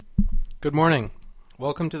Good morning.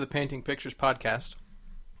 Welcome to the Painting Pictures podcast.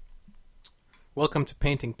 Welcome to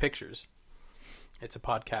Painting Pictures. It's a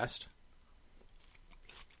podcast.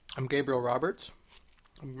 I'm Gabriel Roberts.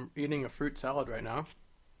 I'm eating a fruit salad right now.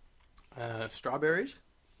 Strawberries.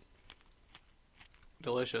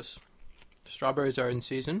 Delicious. Strawberries are in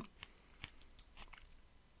season.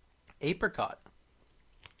 Apricot.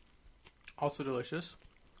 Also delicious.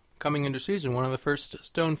 Coming into season, one of the first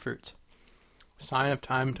stone fruits. Sign of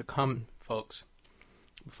time to come, folks.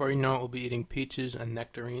 Before you know it, we'll be eating peaches and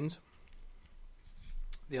nectarines.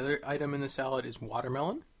 The other item in the salad is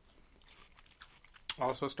watermelon.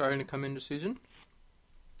 Also starting to come into season.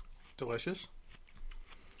 Delicious.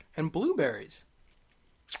 And blueberries,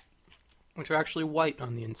 which are actually white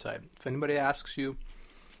on the inside. If anybody asks you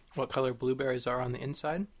what color blueberries are on the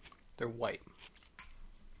inside, they're white.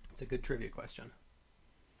 It's a good trivia question.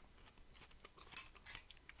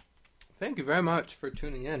 Thank you very much for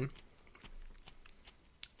tuning in.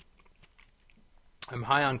 I'm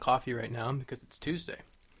high on coffee right now because it's Tuesday.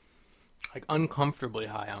 Like uncomfortably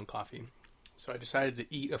high on coffee. So I decided to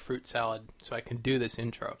eat a fruit salad so I can do this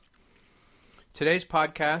intro. Today's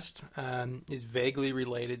podcast is vaguely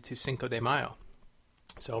related to Cinco de Mayo,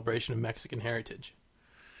 celebration of Mexican heritage.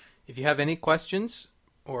 If you have any questions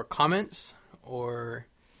or comments or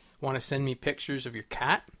want to send me pictures of your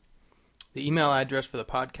cat, the email address for the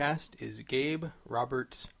podcast is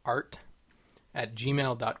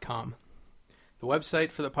gaberobertsart@gmail.com. The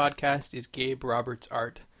website for the podcast is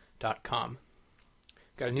gaberobertsart.com.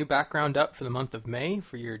 Got a new background up for the month of May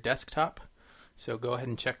for your desktop, so go ahead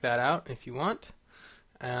and check that out if you want.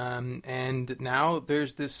 And now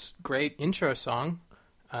there's this great intro song,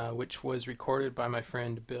 which was recorded by my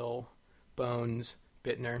friend Bill Bones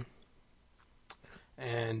Bittner.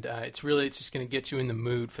 And it's just going to get you in the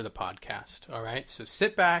mood for the podcast. All right, so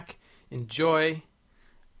sit back, enjoy.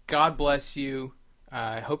 God bless you.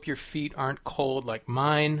 I hope your feet aren't cold like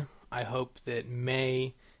mine. I hope that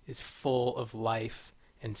May is full of life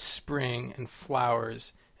and spring and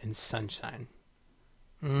flowers and sunshine.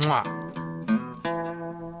 Mwah.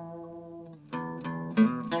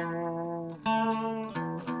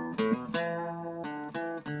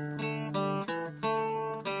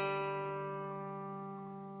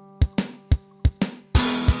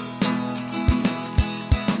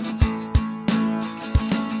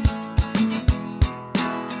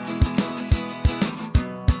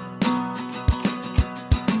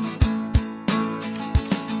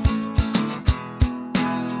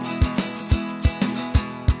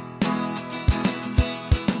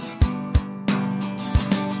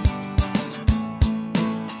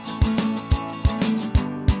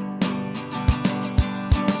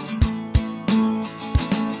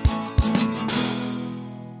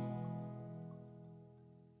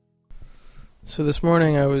 So this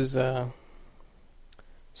morning I was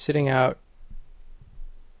sitting out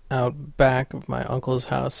back of my uncle's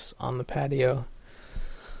house on the patio,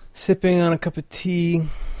 sipping on a cup of tea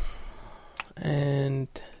and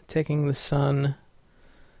taking the sun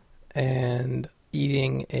and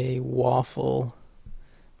eating a waffle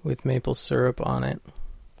with maple syrup on it.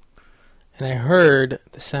 And I heard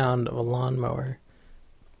the sound of a lawnmower,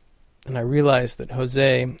 and I realized that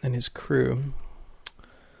Jose and his crew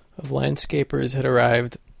of landscapers had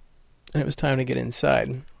arrived, and it was time to get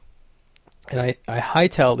inside. And I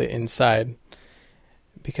hightailed it inside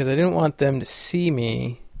because I didn't want them to see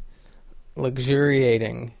me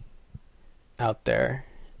luxuriating out there.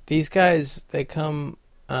 These guys, they come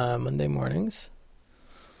Monday mornings.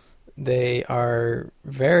 They are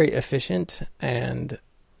very efficient, and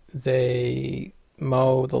they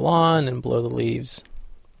mow the lawn and blow the leaves,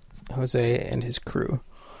 Jose and his crew.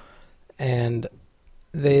 And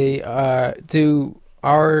they do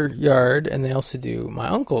our yard, and they also do my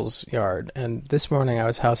uncle's yard. And this morning I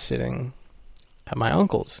was house sitting at my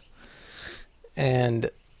uncle's.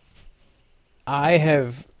 And I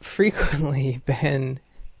have frequently been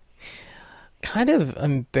kind of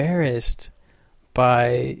embarrassed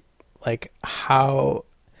by like how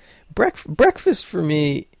breakfast for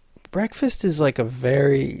me, breakfast is like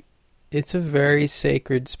it's a very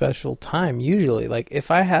sacred, special time usually. Like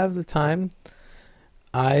if I have the time,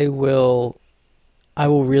 I will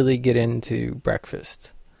really get into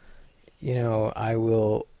breakfast. You know, I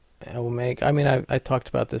will make, I talked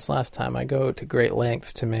about this last time. I go to great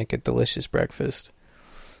lengths to make a delicious breakfast.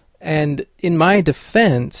 And in my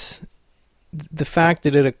defense, the fact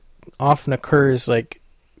that it often occurs like,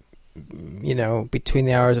 you know, between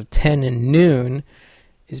the hours of 10 and noon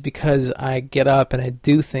is because I get up and I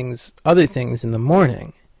do other things in the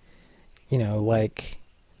morning. You know, like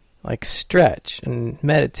stretch and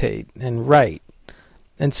meditate and write.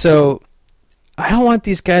 And so I don't want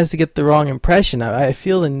these guys to get the wrong impression. I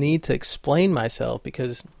feel the need to explain myself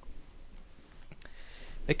because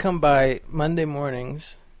they come by Monday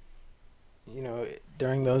mornings,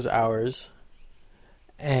 during those hours,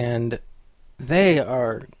 and they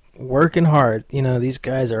are working hard. These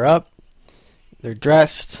guys are up, they're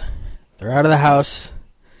dressed, they're out of the house,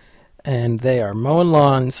 and they are mowing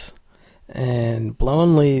lawns and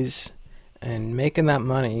blowing leaves and making that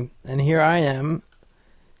money. And here I am,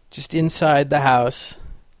 just inside the house,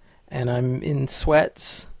 and I'm in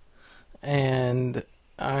sweats, and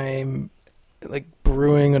I'm like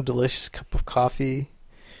brewing a delicious cup of coffee,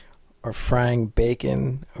 or frying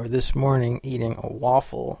bacon, or this morning eating a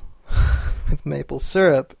waffle with maple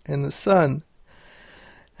syrup in the sun.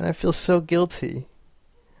 And I feel so guilty.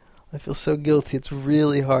 It's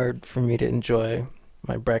really hard for me to enjoy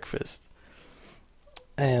my breakfast.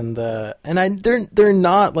 And they're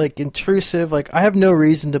not like intrusive. Like, I have no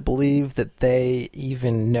reason to believe that they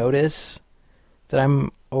even notice that I'm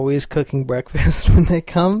always cooking breakfast when they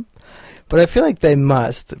come. But I feel like they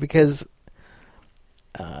must, because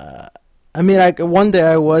one day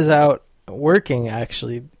I was out working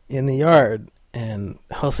actually in the yard, and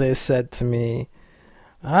Jose said to me,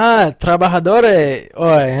 trabajadore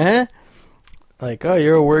hoy, eh? Like, oh,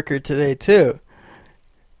 you're a worker today too.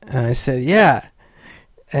 And I said, yeah.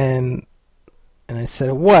 And I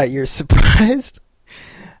said, what, you're surprised?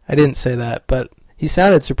 I didn't say that, but he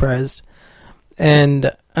sounded surprised. And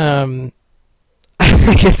I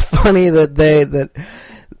think it's funny that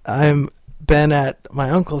I'm been at my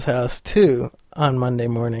uncle's house too on Monday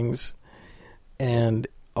mornings, and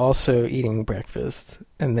also eating breakfast.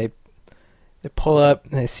 And they pull up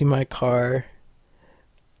and they see my car,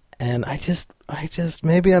 and I just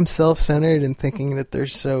maybe I'm self-centered in thinking that they're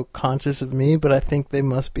so conscious of me, but I think they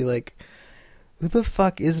must be like, who the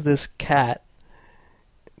fuck is this cat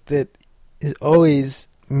that is always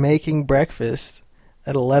making breakfast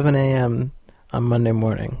at 11 a.m. on Monday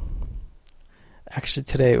morning? Actually,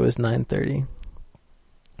 today it was 9:30.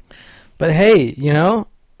 But hey,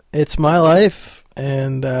 it's my life,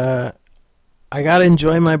 and I gotta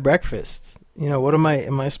enjoy my breakfast. What am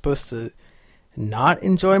I supposed to not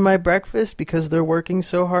enjoy my breakfast because they're working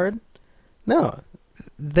so hard? No,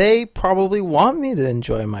 they probably want me to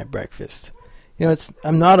enjoy my breakfast.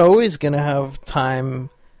 I'm not always gonna have time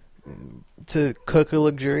to cook a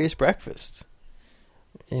luxurious breakfast.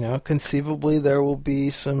 Conceivably there will be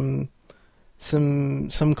some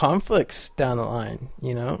conflicts down the line,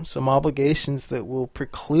 some obligations that will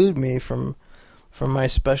preclude me from my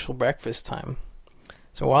special breakfast time.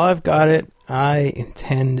 So while I've got it, I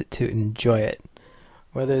intend to enjoy it.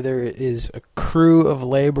 Whether there is a crew of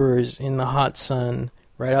laborers in the hot sun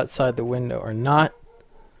right outside the window or not,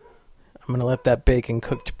 I'm going to let that bacon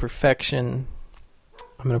cook to perfection.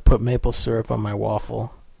 I'm going to put maple syrup on my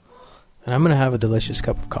waffle, and I'm going to have a delicious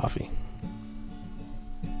cup of coffee.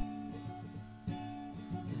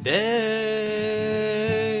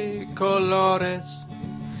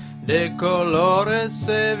 De colores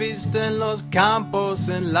se visten los campos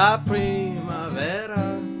en la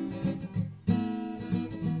primavera.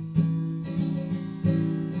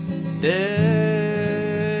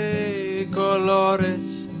 De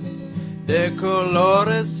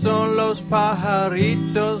colores son los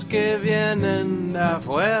pajaritos que vienen de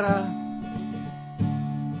afuera.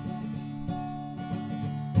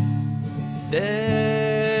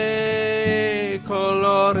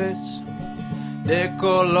 De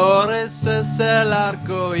colores es el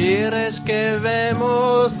arco iris que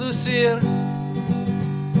vemos lucir.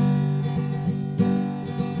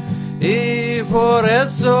 Y por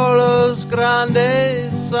eso los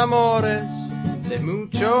grandes amores de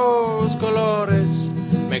muchos colores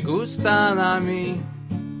me gustan a mí.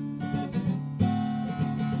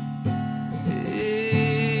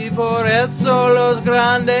 Y por eso los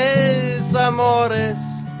grandes amores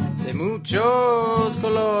de muchos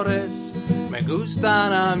colores me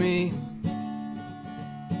gustan a mí.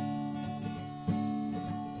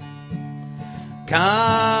 Canta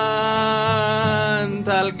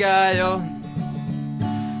el gallo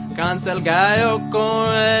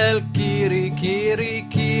con el kiri, kiri,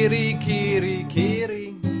 kiri, kiri,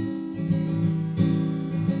 kiri.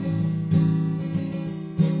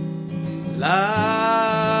 La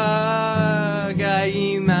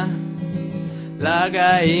gallina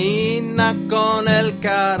con el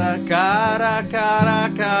cara, cara,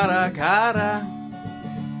 cara, cara, cara.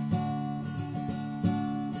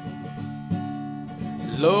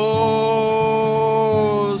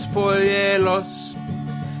 Los polluelos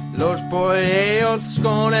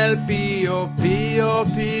con el pío, pío,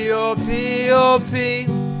 pío, pío,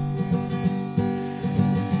 pío.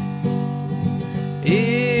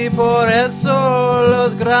 Y por eso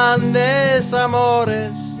los grandes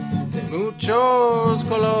amores de muchos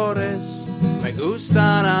colores me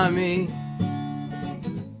gustan a mí.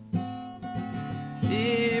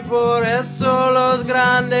 Y por eso los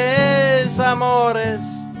grandes amores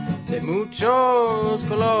de muchos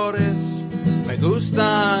colores me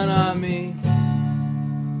gustan a mí.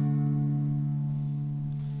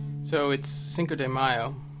 So it's Cinco de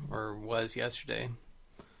Mayo, or was yesterday,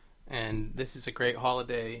 and this is a great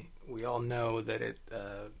holiday. We all know that it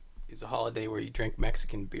is a holiday where you drink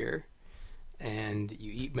Mexican beer, and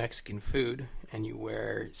you eat Mexican food, and you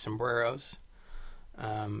wear sombreros.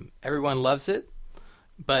 Everyone loves it,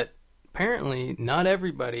 but apparently not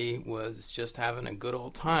everybody was just having a good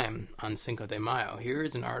old time on Cinco de Mayo. Here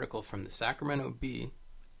is an article from the Sacramento Bee.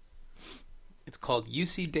 It's called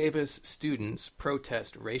UC Davis Students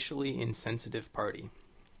Protest Racially Insensitive Party.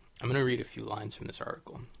 I'm going to read a few lines from this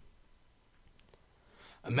article.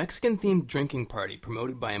 A Mexican-themed drinking party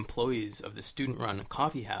promoted by employees of the student-run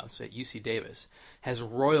coffee house at UC Davis has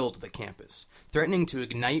roiled the campus, threatening to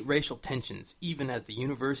ignite racial tensions even as the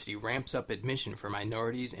university ramps up admission for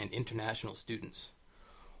minorities and international students.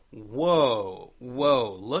 Whoa,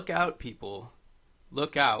 look out, people.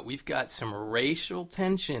 Look out, we've got some racial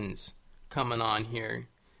tensions coming on here.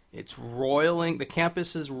 It's roiling. The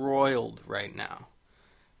campus is roiled right now.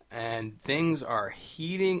 And things are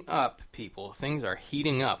heating up, people. Things are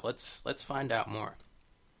heating up. Let's find out more.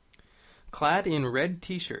 Clad in red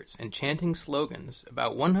t-shirts and chanting slogans,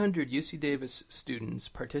 about 100 UC Davis students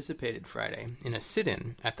participated Friday in a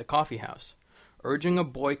sit-in at the coffee house, urging a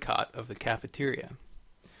boycott of the cafeteria.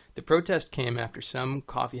 The protest came after some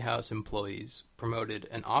coffee house employees promoted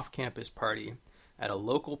an off-campus party at a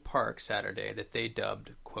local park Saturday that they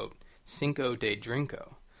dubbed, quote, Cinco de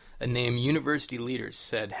Drinko, a name university leaders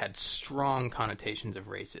said had strong connotations of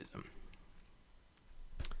racism.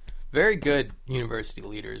 Very good university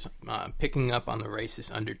leaders, picking up on the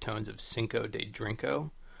racist undertones of Cinco de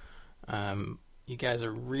Drinko. You guys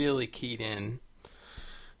are really keyed in.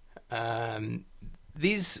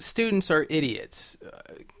 These students are idiots.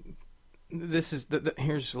 This is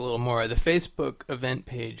here's a little more. The Facebook event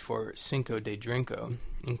page for Cinco de Drinko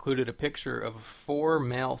included a picture of 4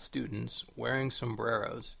 male students wearing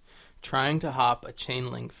sombreros trying to hop a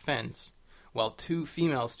chain-link fence while 2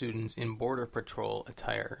 female students in Border Patrol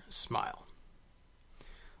attire smile.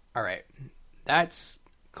 All right, that's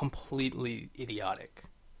completely idiotic.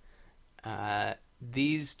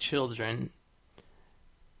 These children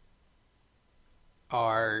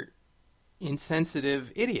are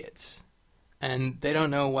insensitive idiots, and they don't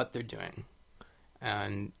know what they're doing.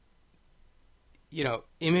 And, you know,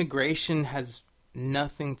 immigration has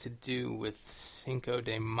nothing to do with Cinco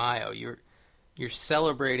de Mayo. You're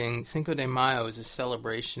celebrating. Cinco de Mayo is a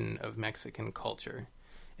celebration of Mexican culture,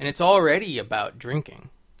 and it's already about drinking.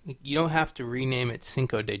 You don't have to rename it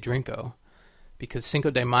Cinco de Drinko, because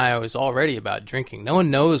Cinco de Mayo is already about drinking. No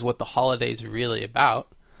one knows what the holiday's really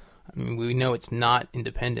about. I mean, we know it's not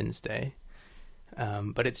Independence Day,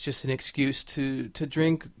 but it's just an excuse to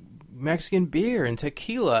drink Mexican beer and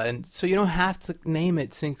tequila, and so you don't have to name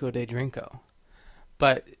it Cinco de Drinko.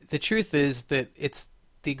 But the truth is that it's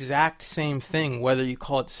the exact same thing, whether you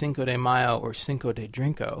call it Cinco de Mayo or Cinco de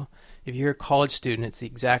Drinko. If you're a college student, it's the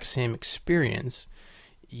exact same experience.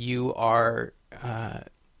 You are,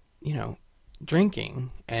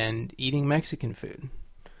 drinking and eating Mexican food.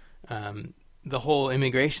 The whole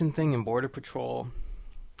immigration thing and Border Patrol,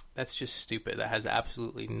 that's just stupid. That has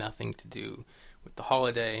absolutely nothing to do with the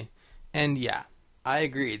holiday. And yeah, I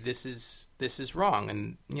agree. This is wrong,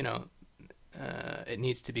 and it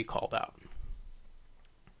needs to be called out.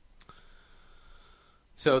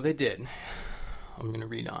 So they did. I'm going to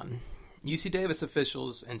read on. UC Davis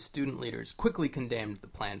officials and student leaders quickly condemned the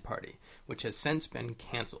planned party, which has since been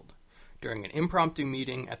canceled. During an impromptu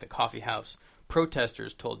meeting at the coffee house,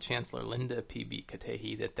 protesters told Chancellor Linda P.B.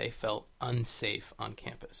 Katehi that they felt unsafe on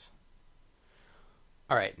campus.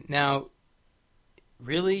 All right, now,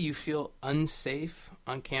 really, you feel unsafe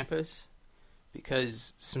on campus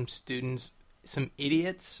because some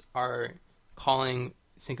idiots are calling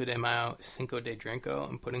Cinco de Mayo Cinco de Drinko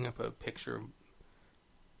and putting up a picture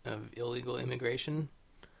of illegal immigration?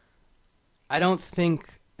 I don't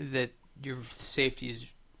think that your safety is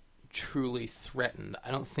truly threatened.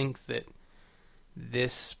 I don't think that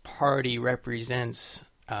this party represents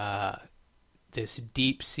this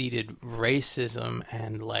deep-seated racism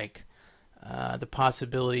and the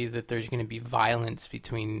possibility that there's going to be violence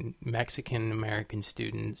between Mexican American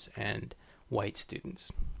students and white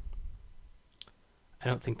students. I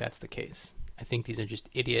don't think that's the case. I think these are just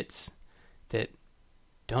idiots that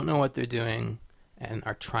don't know what they're doing and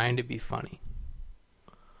are trying to be funny.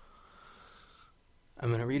 I'm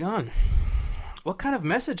going to read on. What kind of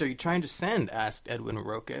message are you trying to send? Asked Edwin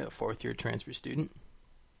Roque, a fourth-year transfer student.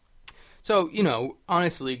 So,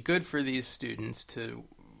 honestly, good for these students to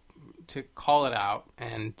call it out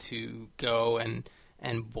and to go and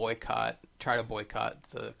try to boycott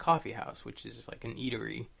the coffee house, which is like an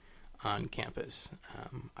eatery on campus.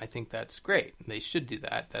 I think that's great. They should do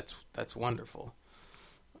that. That's wonderful.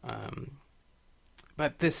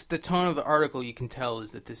 But the tone of the article, you can tell,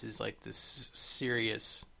 is that this is like this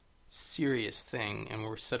serious thing, and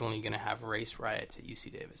we're suddenly going to have race riots at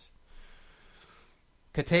UC Davis.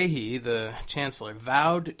 Katehi, the chancellor,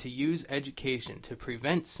 vowed to use education to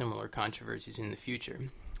prevent similar controversies in the future,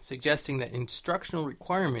 suggesting that instructional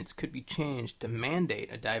requirements could be changed to mandate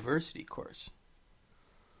a diversity course.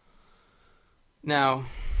 Now,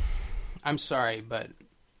 I'm sorry, but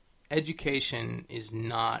education is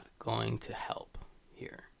not going to help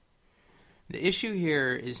here. The issue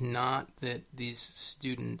here is not that these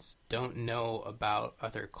students don't know about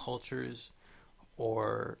other cultures,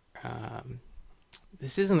 or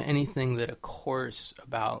this isn't anything that a course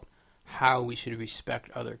about how we should respect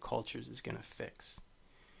other cultures is going to fix.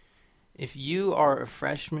 If you are a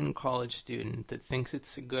freshman college student that thinks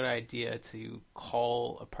it's a good idea to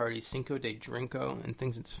call a party Cinco de Drinko and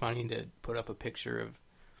thinks it's funny to put up a picture of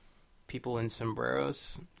people in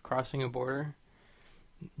sombreros crossing a border,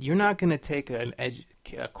 you're not going to take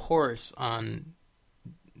a course on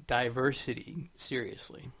diversity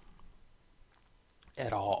seriously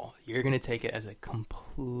at all. You're going to take it as a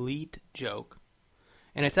complete joke.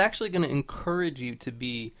 And it's actually going to encourage you to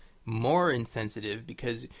be more insensitive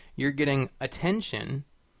because you're getting attention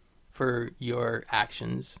for your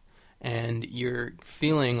actions and you're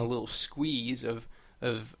feeling a little squeeze of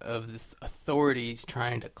the authorities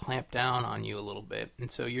trying to clamp down on you a little bit.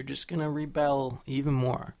 And so you're just going to rebel even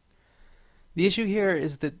more. The issue here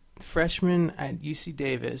is that freshmen at UC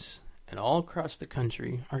Davis and all across the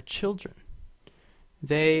country are children.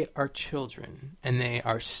 They are children, and they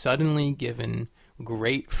are suddenly given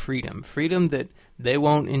great freedom that they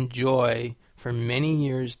won't enjoy for many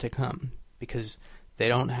years to come because they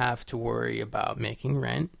don't have to worry about making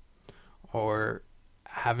rent or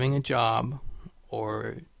having a job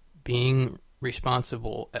or being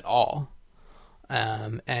responsible at all.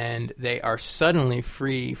 And they are suddenly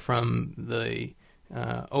free from the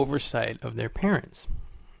oversight of their parents.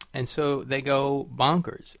 And so they go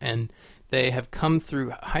bonkers, and they have come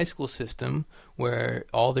through a high school system where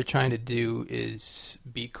all they're trying to do is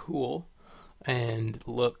be cool and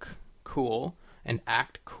look cool and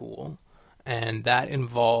act cool. And that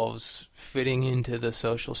involves fitting into the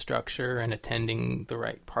social structure and attending the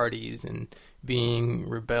right parties and being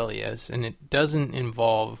rebellious. And it doesn't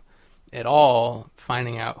involve at all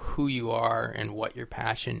finding out who you are and what your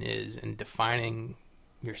passion is and defining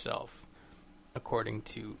yourself according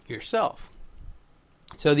to yourself.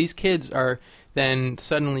 So these kids are then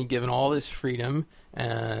suddenly given all this freedom,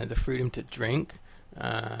 the freedom to drink,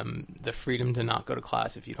 the freedom to not go to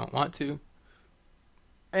class if you don't want to.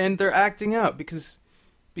 And they're acting out because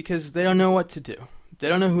they don't know what to do. They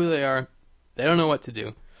don't know who they are. They don't know what to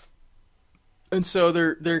do. And so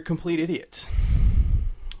they're complete idiots.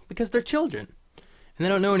 Because they're children. And they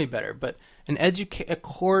don't know any better. But a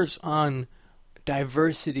course on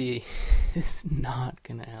diversity is not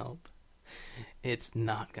going to help. It's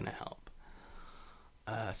not going to help.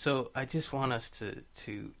 So I just want us to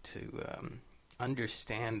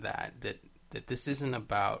understand that this isn't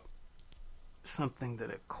about something that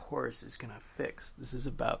a course is going to fix. This is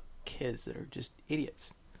about kids that are just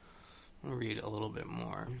idiots. I'll read a little bit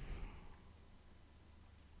more.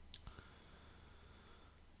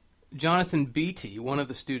 Jonathan Beatty, one of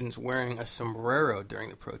the students wearing a sombrero during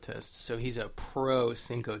the protest, so he's a pro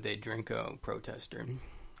Cinco de Drinko protester,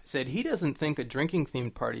 said he doesn't think a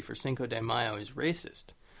drinking-themed party for Cinco de Mayo is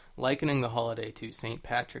racist, likening the holiday to St.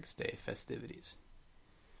 Patrick's Day festivities.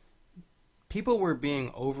 People were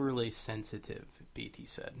being overly sensitive, Beatty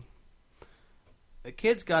said. The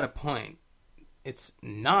kid's got a point. It's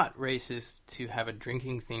not racist to have a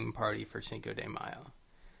drinking-themed party for Cinco de Mayo.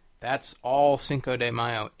 That's all Cinco de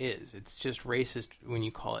Mayo is. It's just racist when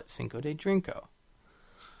you call it Cinco de Drinko.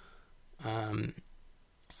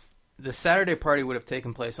 The Saturday party would have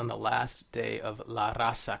taken place on the last day of La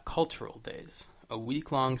Raza Cultural Days, a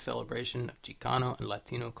week-long celebration of Chicano and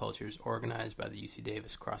Latino cultures organized by the UC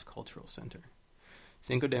Davis Cross-Cultural Center.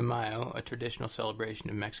 Cinco de Mayo, a traditional celebration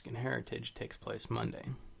of Mexican heritage, takes place Monday.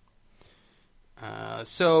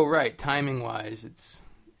 So, right, timing-wise,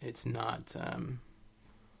 it's not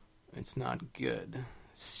good.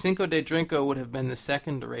 Cinco de Drinko would have been the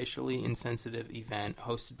second racially insensitive event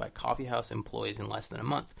hosted by coffeehouse employees in less than a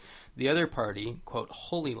month. The other party, quote,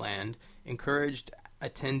 Holy Land, encouraged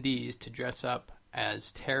attendees to dress up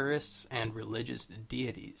as terrorists and religious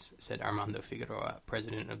deities, said Armando Figueroa,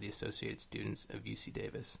 president of the Associated Students of UC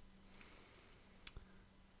Davis.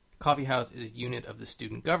 Coffeehouse is a unit of the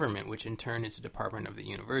student government, which in turn is a department of the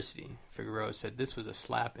university. Figueroa said this was a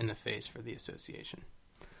slap in the face for the association.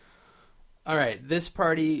 All right, this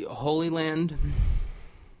party, Holy Land,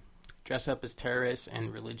 dress up as terrorists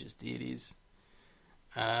and religious deities.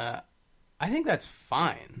 I think that's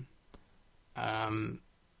fine. I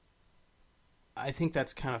think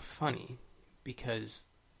that's kind of funny because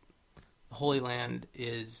the Holy Land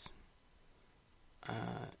is,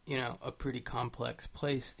 a pretty complex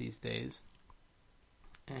place these days.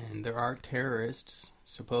 And there are terrorists,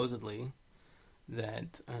 supposedly,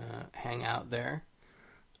 that hang out there.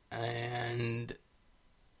 And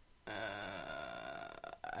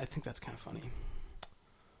I think that's kind of funny.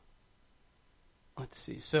 Let's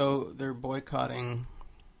see. So they're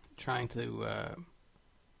trying to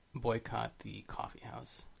boycott the coffee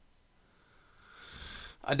house.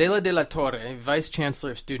 Adela de la Torre, Vice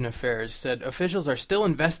Chancellor of Student Affairs, said officials are still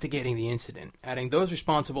investigating the incident, adding those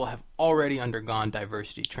responsible have already undergone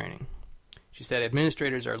diversity training. She said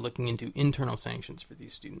administrators are looking into internal sanctions for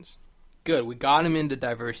these students. Good, we got them into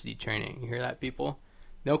diversity training. You hear that, people?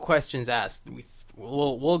 No questions asked.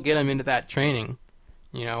 We'll get them into that training.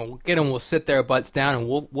 We'll sit their butts down and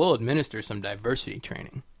we'll administer some diversity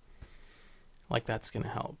training. Like that's going to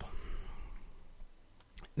help.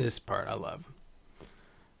 This part I love.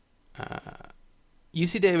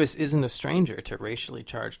 UC Davis isn't a stranger to racially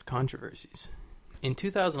charged controversies. In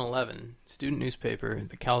 2011, student newspaper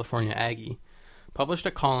The California Aggie published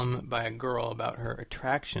a column by a girl about her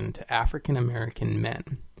attraction to African American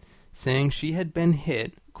men, saying she had been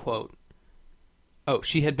hit, quote,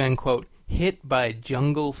 hit by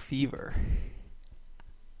jungle fever.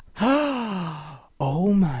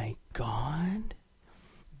 Oh my God.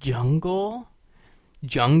 Jungle?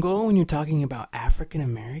 Jungle, when you're talking about African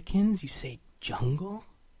Americans, you say jungle?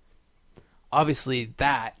 Obviously,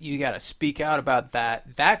 you gotta speak out about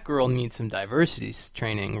that. That girl needs some diversity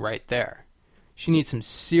training right there. She needs some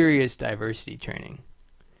serious diversity training.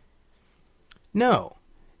 No,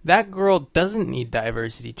 that girl doesn't need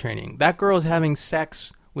diversity training. That girl is having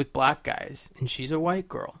sex with black guys, and she's a white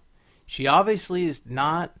girl. She obviously is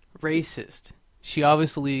not racist. She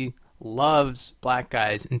obviously loves black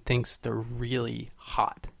guys and thinks they're really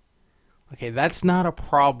hot. Okay, that's not a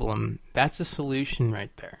problem. That's a solution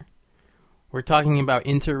right there. We're talking about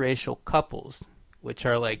interracial couples, which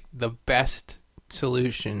are like the best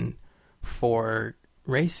solution for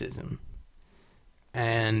racism.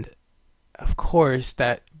 And of course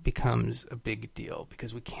that becomes a big deal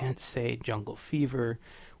because we can't say jungle fever,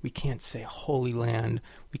 we can't say Holy Land,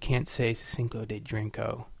 we can't say Cinco de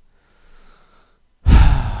Drinko.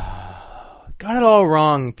 Got it all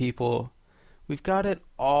wrong, people. We've got it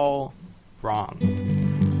all wrong.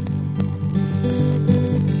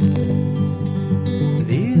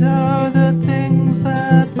 These are the things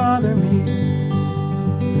that bother me.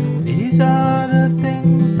 These are the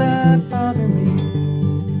things that bother me.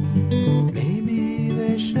 Maybe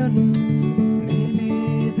they shouldn't, but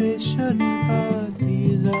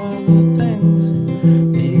these are the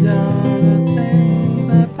things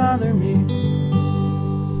that bother me.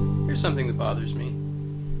 Here's something that bothers me.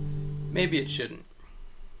 Maybe it shouldn't.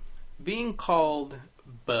 Being called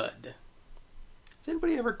Bud. Has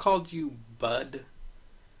anybody ever called you Bud?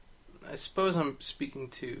 I suppose I'm speaking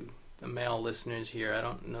to the male listeners here. I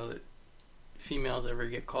don't know that females ever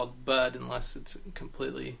get called Bud unless it's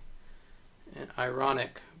completely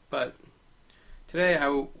ironic. But today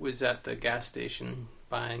I was at the gas station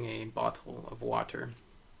buying a bottle of water.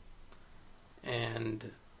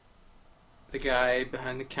 And the guy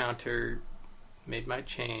behind the counter made my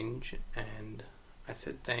change, and I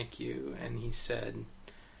said thank you, and he said,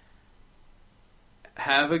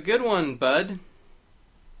 "Have a good one, bud."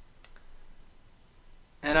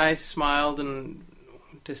 And I smiled and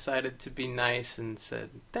decided to be nice and said,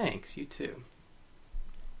 "Thanks, you too."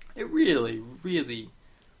 It really, really,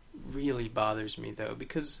 really bothers me, though,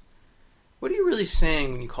 because what are you really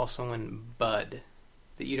saying when you call someone bud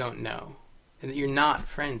that you don't know and that you're not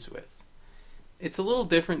friends with? It's a little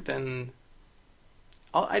different than...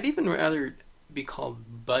 I'd even rather be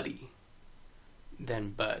called buddy than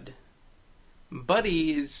bud.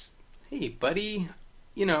 Buddy is, hey, buddy,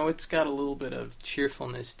 it's got a little bit of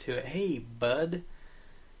cheerfulness to it. Hey, bud.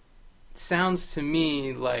 It sounds to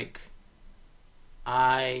me like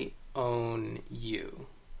I own you,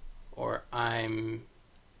 or I'm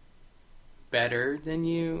better than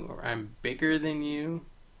you, or I'm bigger than you.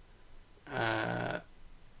 And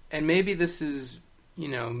maybe this is,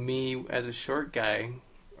 me as a short guy,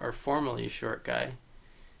 or formerly a short guy,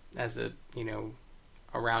 as a,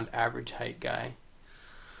 around average height guy.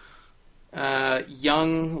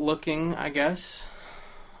 Young looking, I guess.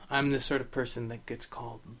 I'm the sort of person that gets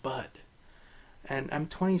called Bud. And I'm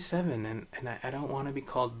 27, and I don't want to be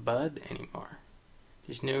called Bud anymore.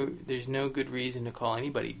 There's no good reason to call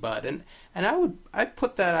anybody Bud. And I'd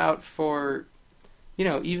put that out for,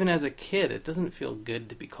 even as a kid, it doesn't feel good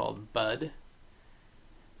to be called Bud.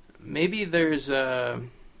 Maybe there's a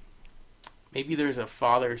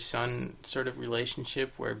father-son sort of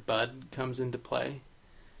relationship where Bud comes into play,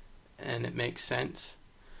 and it makes sense.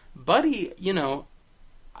 Buddy,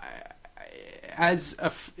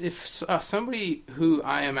 if somebody who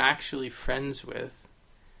I am actually friends with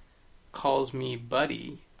calls me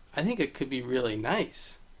buddy, I think it could be really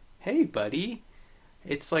nice. Hey, buddy.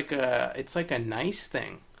 It's like a nice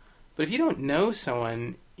thing. But if you don't know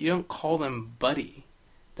someone, you don't call them buddy.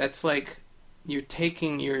 That's like you're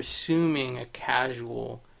assuming a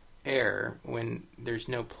casual air when there's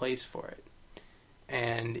no place for it.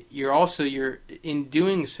 And in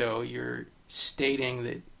doing so, you're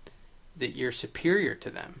stating that you're superior to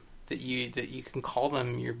them, that you can call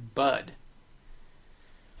them your bud.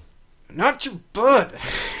 Not your bud.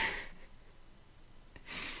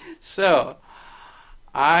 So,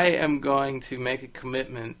 I am going to make a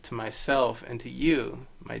commitment to myself and to you,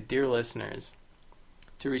 my dear listeners,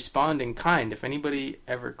 to respond in kind. If anybody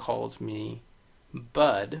ever calls me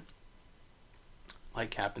Bud,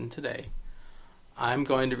 like happened today, I'm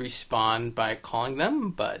going to respond by calling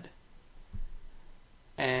them Bud.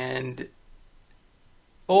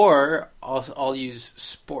 Or I'll use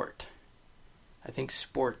sport. I think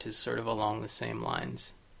sport is sort of along the same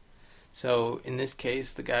lines. So in this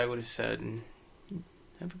case, the guy would have said,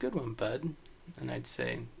 "Have a good one, Bud," and I'd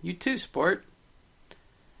say, "You too, sport."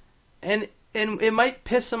 And it might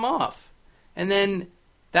piss him off, and then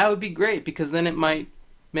that would be great, because then it might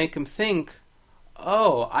make him think,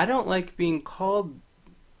 "Oh, I don't like being called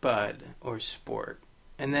Bud or sport,"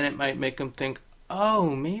 and then it might make him think, "Oh,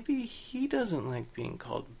 maybe he doesn't like being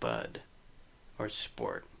called Bud or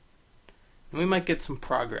sport." And we might get some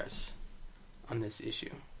progress on this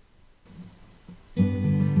issue.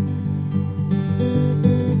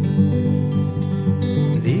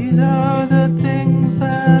 These are the things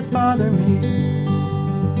that bother me.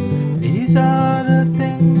 These are the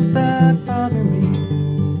things that bother me.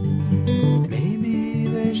 Maybe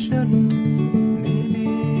they shouldn't,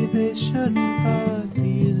 but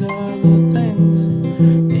these are the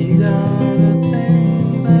things. These are the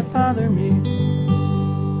things that bother me.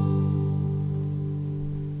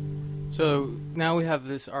 So now we have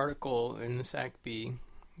this article in the SAC-B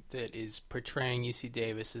that is portraying UC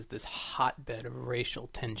Davis as this hotbed of racial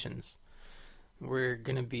tensions. We're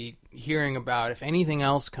going to be hearing about, if anything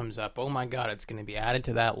else comes up, oh my God, it's going to be added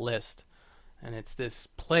to that list. And it's this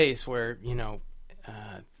place where,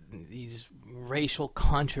 these racial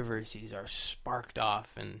controversies are sparked off,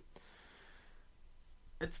 and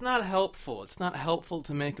it's not helpful. It's not helpful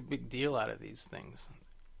to make a big deal out of these things.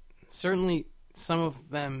 Certainly, some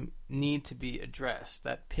of them need to be addressed.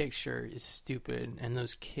 That picture is stupid, and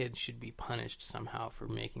those kids should be punished somehow for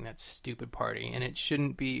making that stupid party. And it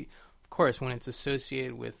shouldn't be, of course, when it's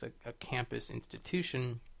associated with a campus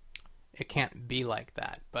institution, it can't be like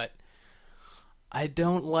that. But I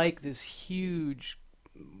don't like this huge,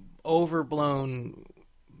 overblown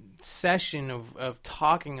session of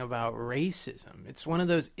talking about racism. It's one of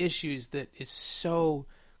those issues that is so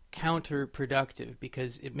counterproductive,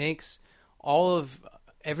 because it makes all of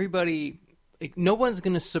everybody, no one's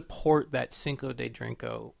going to support that Cinco de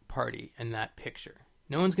Drinko party and that picture.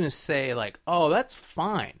 No one's going to say, like, oh, that's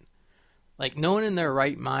fine. Like, no one in their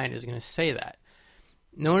right mind is going to say that.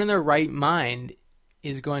 No one in their right mind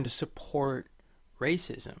is going to support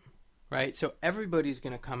racism, right? So everybody's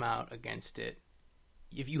going to come out against it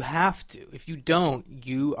if you have to. If you don't,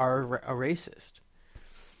 you are a racist.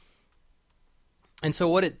 And so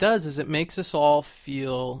what it does is it makes us all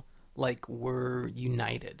feel like we're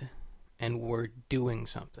united and we're doing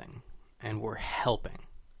something and we're helping,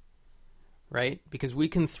 right? Because we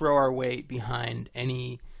can throw our weight behind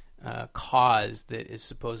any cause that is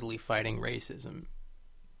supposedly fighting racism.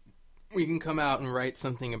 We can come out and write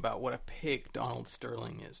something about what a pig Donald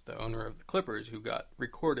Sterling is, the owner of the Clippers, who got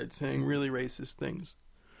recorded saying really racist things,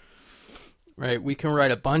 right? We can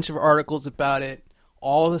write a bunch of articles about it.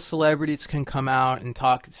 All the celebrities can come out and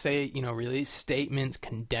release statements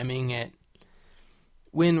condemning it,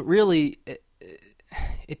 when really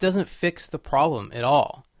it doesn't fix the problem at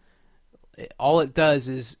all. all it does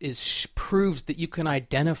is proves that you can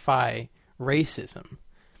identify racism.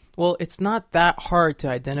 Well, it's not that hard to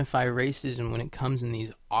identify racism when it comes in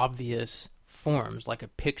these obvious forms, like a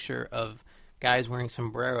picture of guys wearing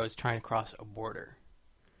sombreros trying to cross a border.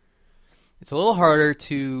 It's a little harder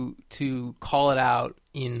to call it out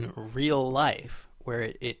in real life,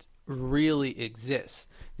 where it really exists.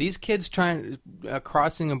 These kids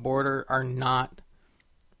crossing a border are not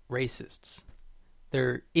racists.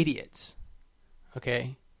 They're idiots.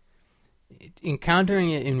 Okay?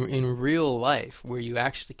 Encountering it in real life, where you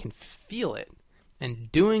actually can feel it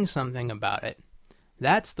and doing something about it,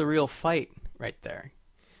 that's the real fight right there.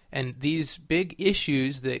 And these big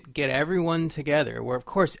issues that get everyone together, where of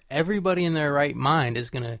course everybody in their right mind is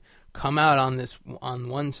going to come out on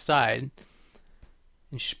one side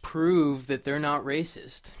and prove that they're not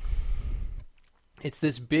racist. It's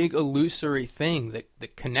this big illusory thing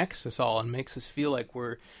that connects us all and makes us feel like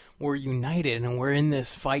we're united and we're in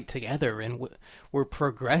this fight together and we're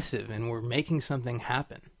progressive and we're making something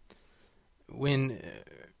happen. When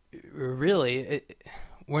really,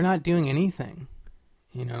 we're not doing anything,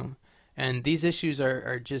 you know? And these issues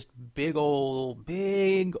are just big old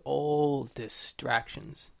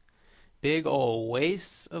distractions. Big old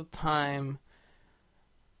wastes of time,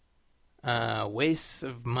 wastes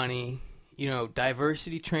of money. You know,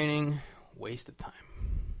 diversity training, waste of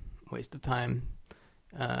time.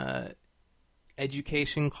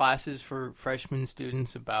 Education classes for freshman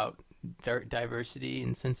students about diversity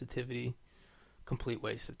and sensitivity, complete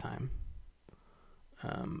waste of time.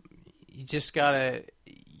 You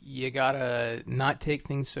gotta not take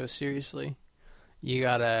things so seriously. You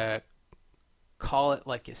gotta call it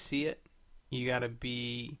like you see it. You gotta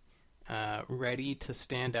be ready to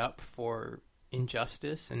stand up for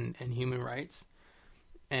injustice and human rights.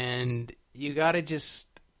 And you gotta just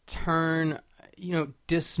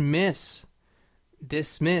dismiss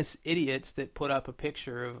idiots that put up a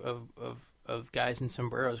picture of guys in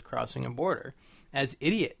sombreros crossing a border as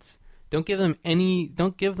idiots. Don't give them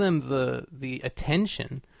the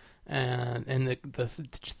attention and the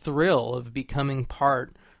thrill of becoming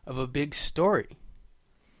part of a big story.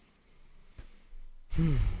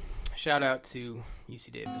 Shout out to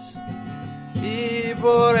UC Davis. Y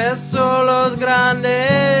por eso los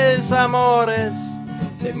grandes amores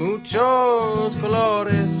de muchos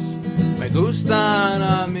colores me gustan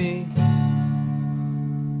a mí.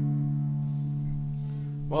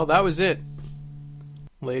 Well, that was it,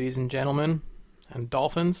 ladies and gentlemen, and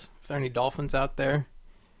dolphins. If there are any dolphins out there,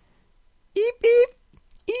 eep eep,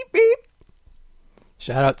 eep eep.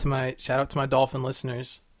 Shout out to my dolphin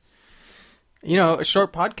listeners. You know, a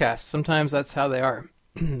short podcast. Sometimes that's how they are.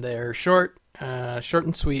 They're short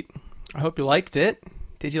and sweet. I hope you liked it.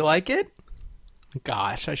 Did you like it?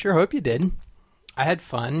 Gosh, I sure hope you did. I had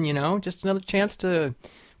fun, you know, just another chance to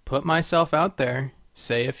put myself out there,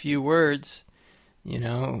 say a few words, you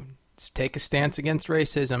know, take a stance against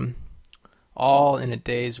racism, all in a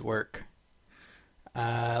day's work.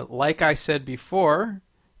 Like I said before,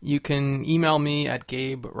 you can email me at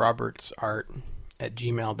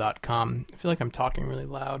gaberobertsart@gmail.com. I feel like I'm talking really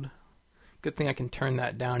loud. Good thing I can turn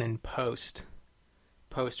that down in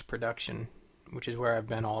post-production, which is where I've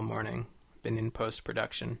been all morning. Been in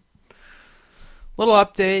post-production. Little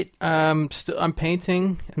update. I'm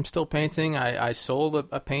painting. I'm still painting. I sold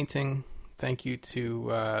a painting. Thank you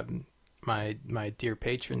to my dear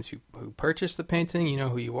patrons who purchased the painting. You know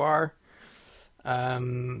who you are.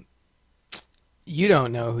 You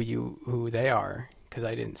don't know who they are because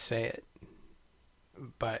I didn't say it.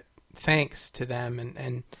 But thanks to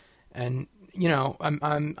them and you know,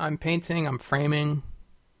 I'm painting, I'm framing,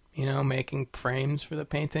 you know, making frames for the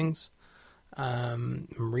paintings. I'm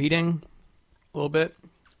reading a little bit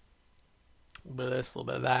of this, a little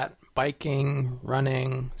bit of that, biking,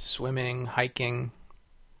 running, swimming, hiking,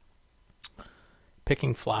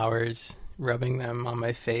 picking flowers, rubbing them on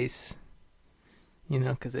my face, you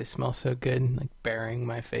know, because they smell so good, like burying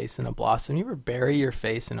my face in a blossom. You ever bury your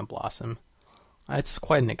face in a blossom? It's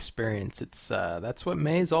quite an experience. It's that's what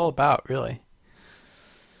May is all about, really.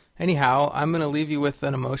 Anyhow, I'm going to leave you with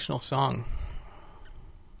an emotional song.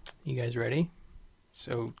 You guys ready?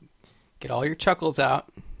 So get all your chuckles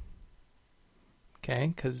out.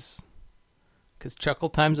 Okay? Because chuckle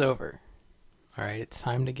time's over. All right, it's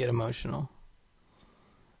time to get emotional.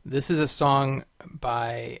 This is a song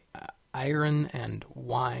by Iron and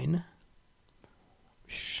Wine.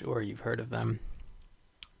 Sure, you've heard of them.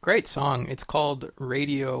 Great song. It's called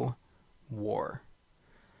Radio War.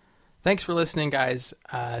 Thanks for listening, guys.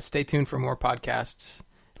 Stay tuned for more podcasts,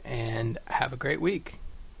 and have a great week.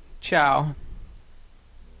 Ciao.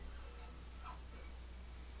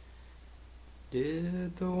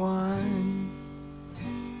 Did the wine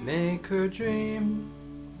make her dream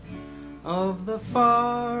of the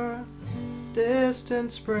far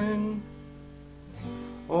distant spring,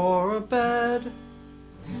 or a bed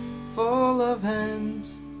full of hens,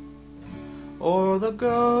 or the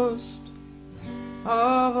ghost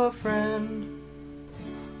of a friend?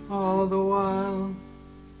 All the while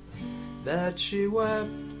that she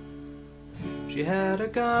wept, she had a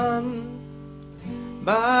gun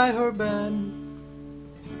by her bed,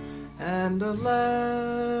 and a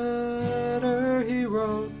letter he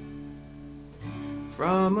wrote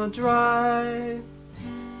from a dry,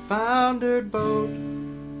 foundered boat.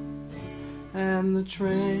 And the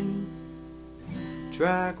train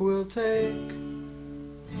track will take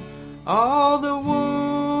all the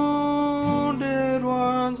wounded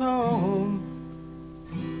ones home,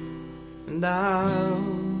 and I'll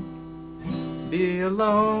be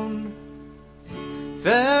alone.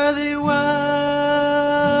 Fare thee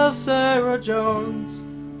well, Sarah Jones.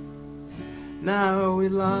 Now we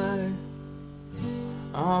lie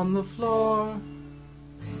on the floor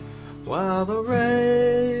while the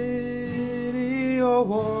radio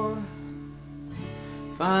war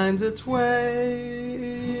finds its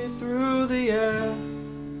way through the air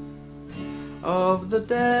of the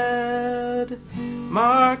dead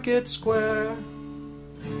market square,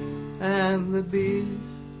 and the beast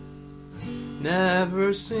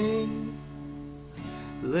never seen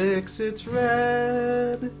licks its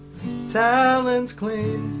red talons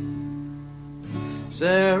clean.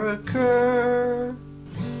 Sarah curses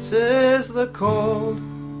the cold.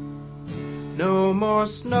 No more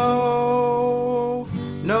snow,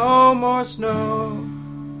 no more snow,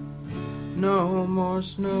 no more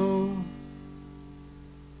snow.